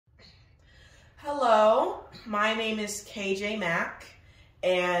Hello, my name is KJ Mack,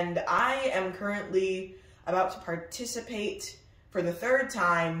 and I am currently about to participate for the third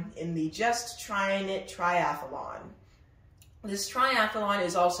time in the Just Tryin' It triathlon. This triathlon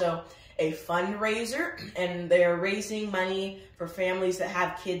is also a fundraiser, and they are raising money for families that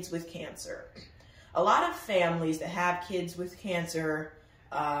have kids with cancer. A lot of families that have kids with cancer,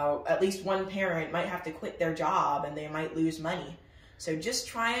 at least one parent might have to quit their job and they might lose money. So Just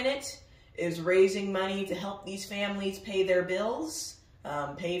Tryin' It is raising money to help these families pay their bills,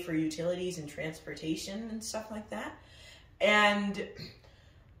 pay for utilities and transportation and stuff like that. And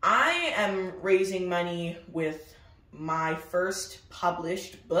I am raising money with my first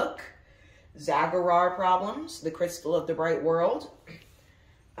published book, Zagarar Problems, The Crystal of the Bright World.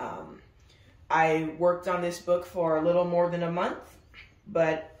 I worked on this book for a little more than a month,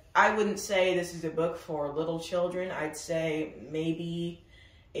 but I wouldn't say this is a book for little children. I'd say maybe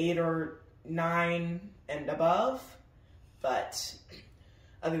 8 or 9 and above, but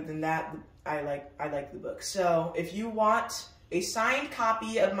other than that, I like the book. So if you want a signed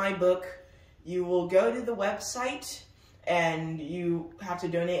copy of my book, you will go to the website and you have to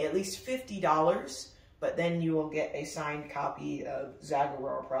donate at least $50, but then you will get a signed copy of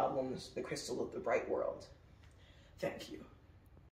Zagarar Problems, The Crystal of the Bright World. Thank you.